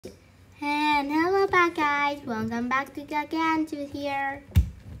And hello back guys, welcome back again to here.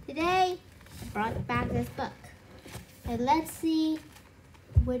 Today I brought back this book. And let's see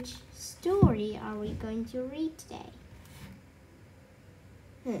which story are we going to read today.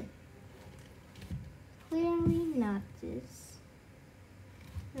 Clearly not this.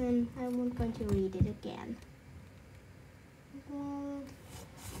 And I'm going to read it again.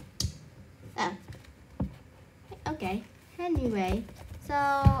 Okay, anyway. So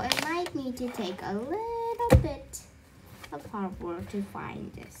it might need to take a little bit of hard work to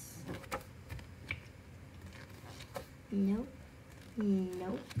find this. Nope.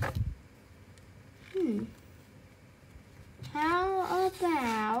 How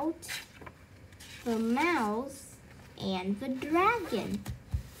about the mouse and the dragon?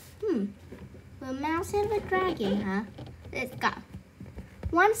 The mouse and the dragon, huh? Let's go.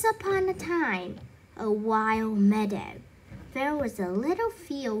 Once upon a time, a wild meadow. There was a little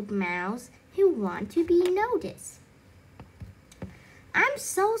field mouse who wanted to be noticed. I'm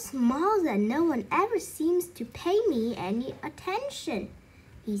so small that no one ever seems to pay me any attention,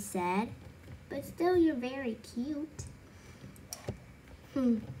 he said. But still, you're very cute.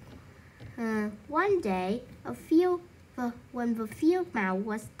 One day, when the field mouse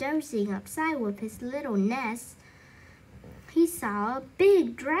was dozing outside with his little nest, he saw a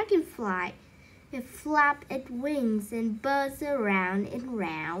big dragonfly. It flapped its wings and buzzed around and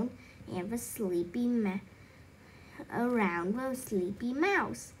round the sleepy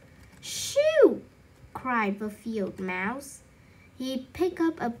mouse. Shoo! Cried the field mouse. He picked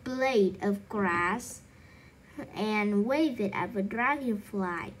up a blade of grass and waved it at the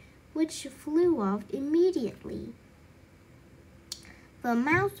dragonfly, which flew off immediately. The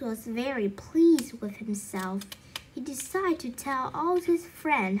mouse was very pleased with himself. He decided to tell all his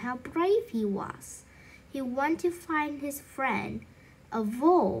friends how brave he was. He wanted to find his friend, a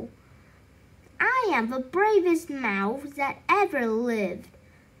vole. I am the bravest mouse that ever lived.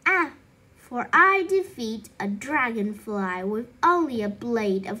 For I defeat a dragonfly with only a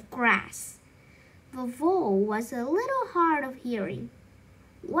blade of grass. The vole was a little hard of hearing.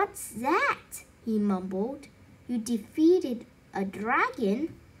 What's that? He mumbled. You defeated a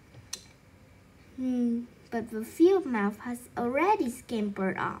dragon? But the field mouse has already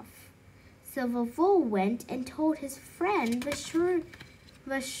scampered off. So the vole went and told his friend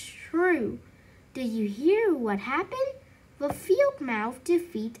the shrew. Did you hear what happened? The field mouse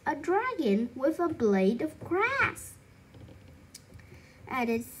defeated a dragon with a blade of grass. As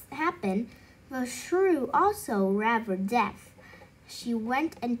it happened, the shrew also rather deaf. She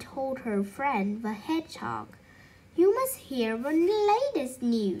went and told her friend the hedgehog. You must hear the latest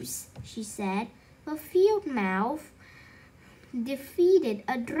news, she said. The field mouse defeated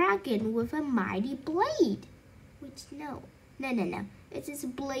a dragon with a mighty blade. No. It's just a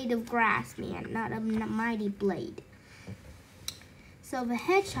blade of grass, man, not a mighty blade. So the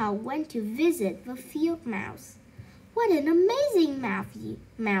hedgehog went to visit the field mouse. What an amazing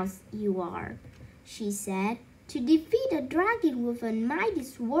mouse you are, she said. To defeat a dragon with a mighty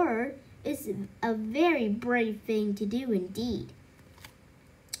sword is a very brave thing to do indeed.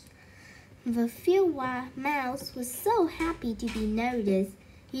 The field mouse was so happy to be noticed,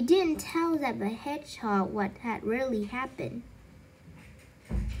 he didn't tell the hedgehog what had really happened.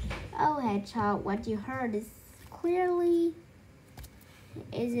 Oh, hedgehog, what you heard is clearly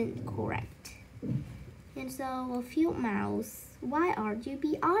isn't correct. And so, the field mouse, why aren't you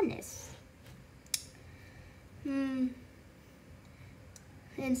be honest?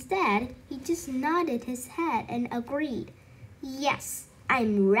 Instead, he just nodded his head and agreed. Yes.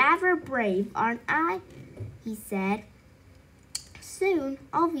 I'm rather brave, aren't I? He said. Soon,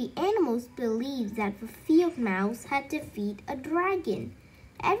 all the animals believed that the field mouse had defeated a dragon.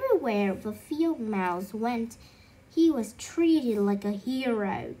 Everywhere the field mouse went, he was treated like a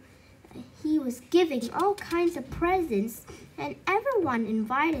hero. He was given all kinds of presents, and everyone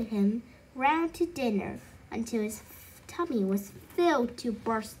invited him round to dinner until his tummy was filled to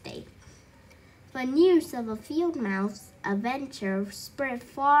bursting. The news of a field mouse adventure spread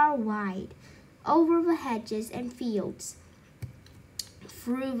far wide, over the hedges and fields,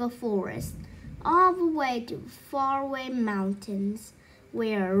 through the forest, all the way to faraway mountains,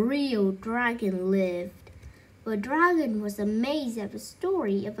 where a real dragon lived. The dragon was amazed at the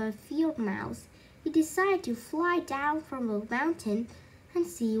story of a field mouse. He decided to fly down from the mountain and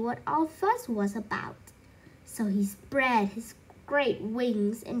see what all fuss was about. So he spread his great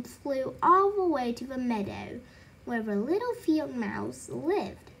wings and flew all the way to the meadow where the little field mouse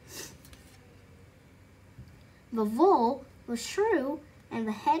lived. The vole, the shrew, and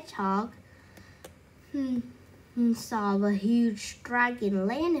the hedgehog He saw a huge dragon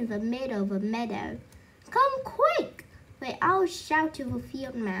land in the middle of a meadow. "Come quick!" they all shouted to the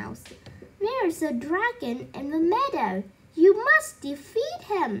field mouse. "There's a dragon in the meadow. You must defeat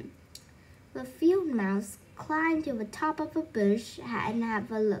him." The field mouse climbed to the top of a bush and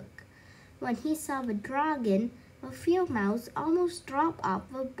had a look. When he saw the dragon, the field mouse almost dropped off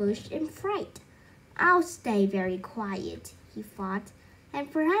the bush in fright. "I'll stay very quiet," he thought,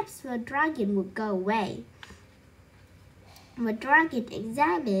 "and perhaps the dragon will go away." The dragon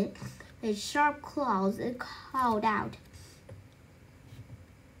examined his sharp claws and called out,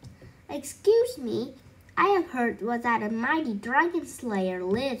 "Excuse me, I have heard that a mighty dragon slayer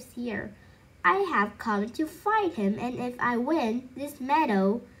lives here. I have come to fight him, and if I win, this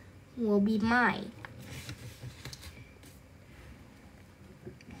meadow will be mine."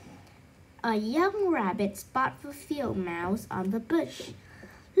 A young rabbit spotted the field mouse on the bush.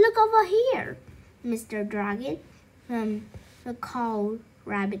 "Look over here, Mr. Dragon," the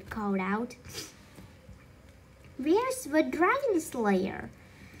rabbit called out. "There's the dragon slayer."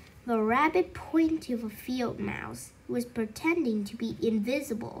 The rabbit pointed to the field mouse, who was pretending to be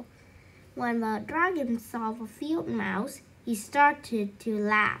invisible. When the dragon saw the field mouse, he started to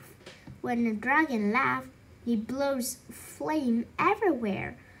laugh. When the dragon laughed, he blew flame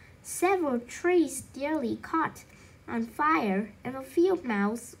everywhere. Several trees nearly caught on fire, and the field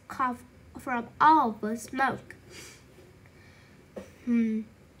mouse coughed from all the smoke. When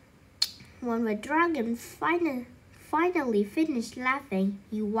the dragon finally finished laughing,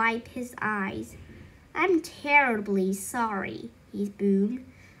 he wiped his eyes. "I'm terribly sorry," he boomed.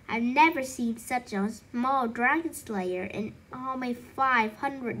 "I've never seen such a small dragon slayer in all my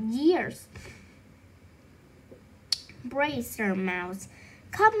 500 years. Brave Sir Mouse,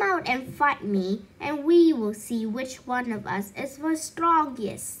 come out and fight me, and we will see which one of us is the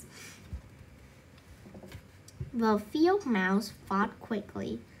strongest." The field mouse fought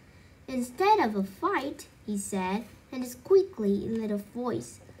quickly. "Instead of a fight," he said in a squeaky little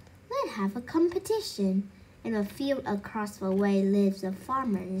voice, "let's have a competition. In a field across the way lives a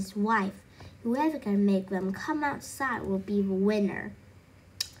farmer and his wife. Whoever can make them come outside will be the winner."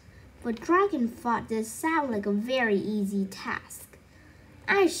 The dragon thought this sounded like a very easy task.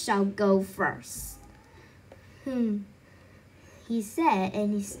 "I shall go first," he said,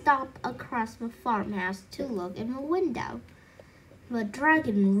 and he stopped across the farmhouse to look in the window. The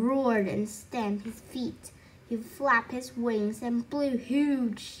dragon roared and stamped his feet. He flapped his wings and blew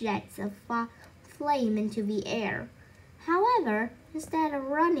huge jets of flame into the air. However, instead of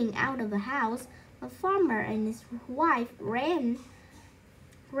running out of the house, the farmer and his wife ran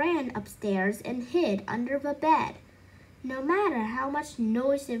upstairs and hid under the bed. No matter how much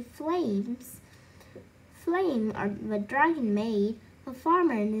noise and flame the dragon made, the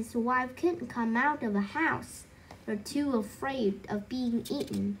farmer and his wife couldn't come out of the house. They're too afraid of being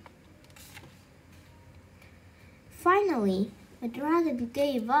eaten. Finally, the dragon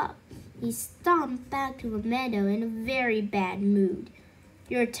gave up. He stomped back to the meadow in a very bad mood.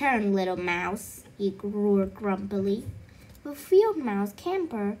 "Your turn, little mouse," he roared grumpily. The field mouse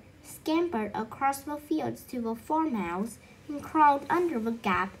scampered across the fields to the farmhouse and crawled under the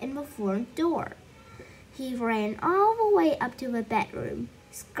gap in the front door. He ran all the way up to the bedroom,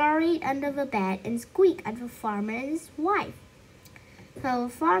 scurried under the bed, and squeaked at the farmer and his wife. The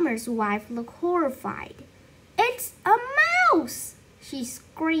farmer's wife looked horrified. "It's a mouse!" she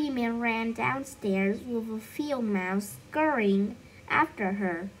screamed and ran downstairs with the field mouse scurrying after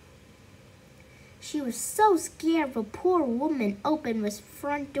her. She was so scared the poor woman opened the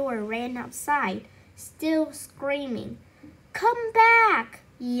front door and ran outside, still screaming. "Come back!"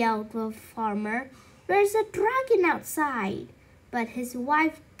 yelled the farmer. "There's a dragon outside!" But his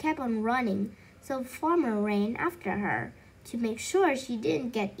wife kept on running, so the farmer ran after her to make sure she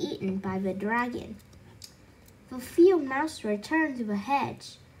didn't get eaten by the dragon. The field mouse returned to the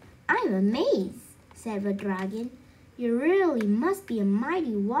hedge. "I'm amazed," said the dragon. "You really must be a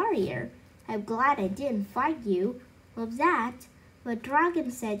mighty warrior. I'm glad I didn't fight you." With that, the dragon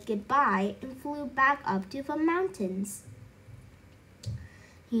said goodbye and flew back up to the mountains.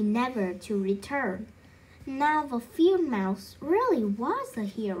 He never to return. Now the field mouse really was a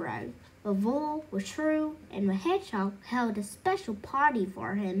hero. The vole was true, and the hedgehog held a special party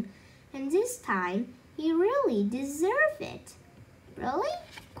for him, and this time he really deserved it. Really?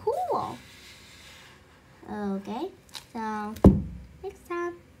 Cool. Okay, so next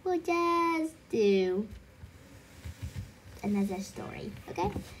time we'll just do another story,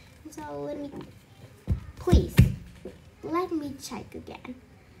 okay? So please, let me check again.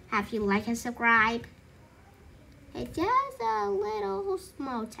 Have you liked and subscribed? It's just a little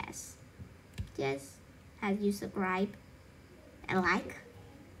small test. Just as you subscribe and like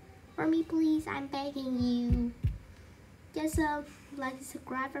for me, please. I'm begging you. Just like and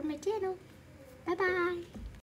subscribe for my channel. Bye bye.